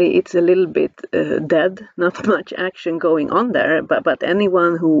 Unfortunately, it's a little bit dead. Not much action going on there, but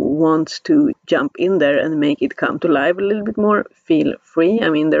anyone who wants to jump in there and make it come to life a little bit more, feel free.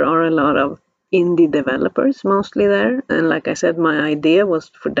 I mean, there are a lot of indie developers mostly there. And like I said, my idea was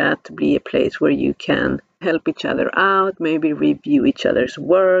for that to be a place where you can help each other out, maybe review each other's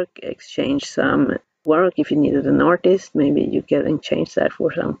work, exchange some work. If you needed an artist, maybe you can exchange that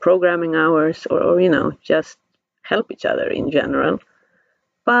for some programming hours or just help each other in general.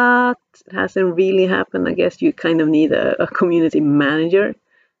 But it hasn't really happened. I guess you kind of need a community manager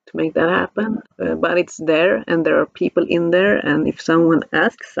to make that happen. But it's there and there are people in there. And if someone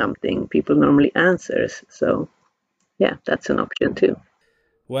asks something, people normally answers. So yeah, that's an option too.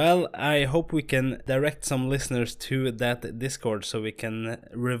 Well, I hope we can direct some listeners to that Discord so we can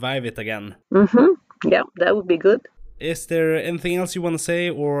revive it again. Yeah, that would be good. Is there anything else you want to say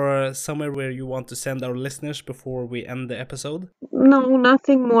or somewhere where you want to send our listeners before we end the episode? No,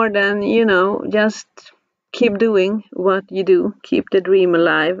 nothing more than, just keep doing what you do. Keep the dream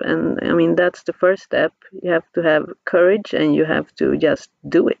alive. And I mean, that's the first step. You have to have courage and you have to just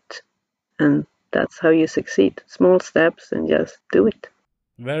do it. And that's how you succeed. Small steps and just do it.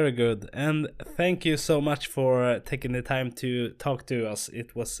 Very good. And thank you so much for taking the time to talk to us.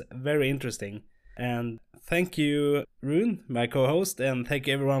 It was very interesting. And thank you, Rune, my co-host, and thank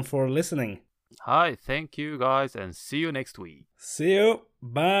you everyone for listening. Hi, thank you guys, and see you next week. See you.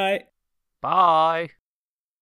 Bye. Bye.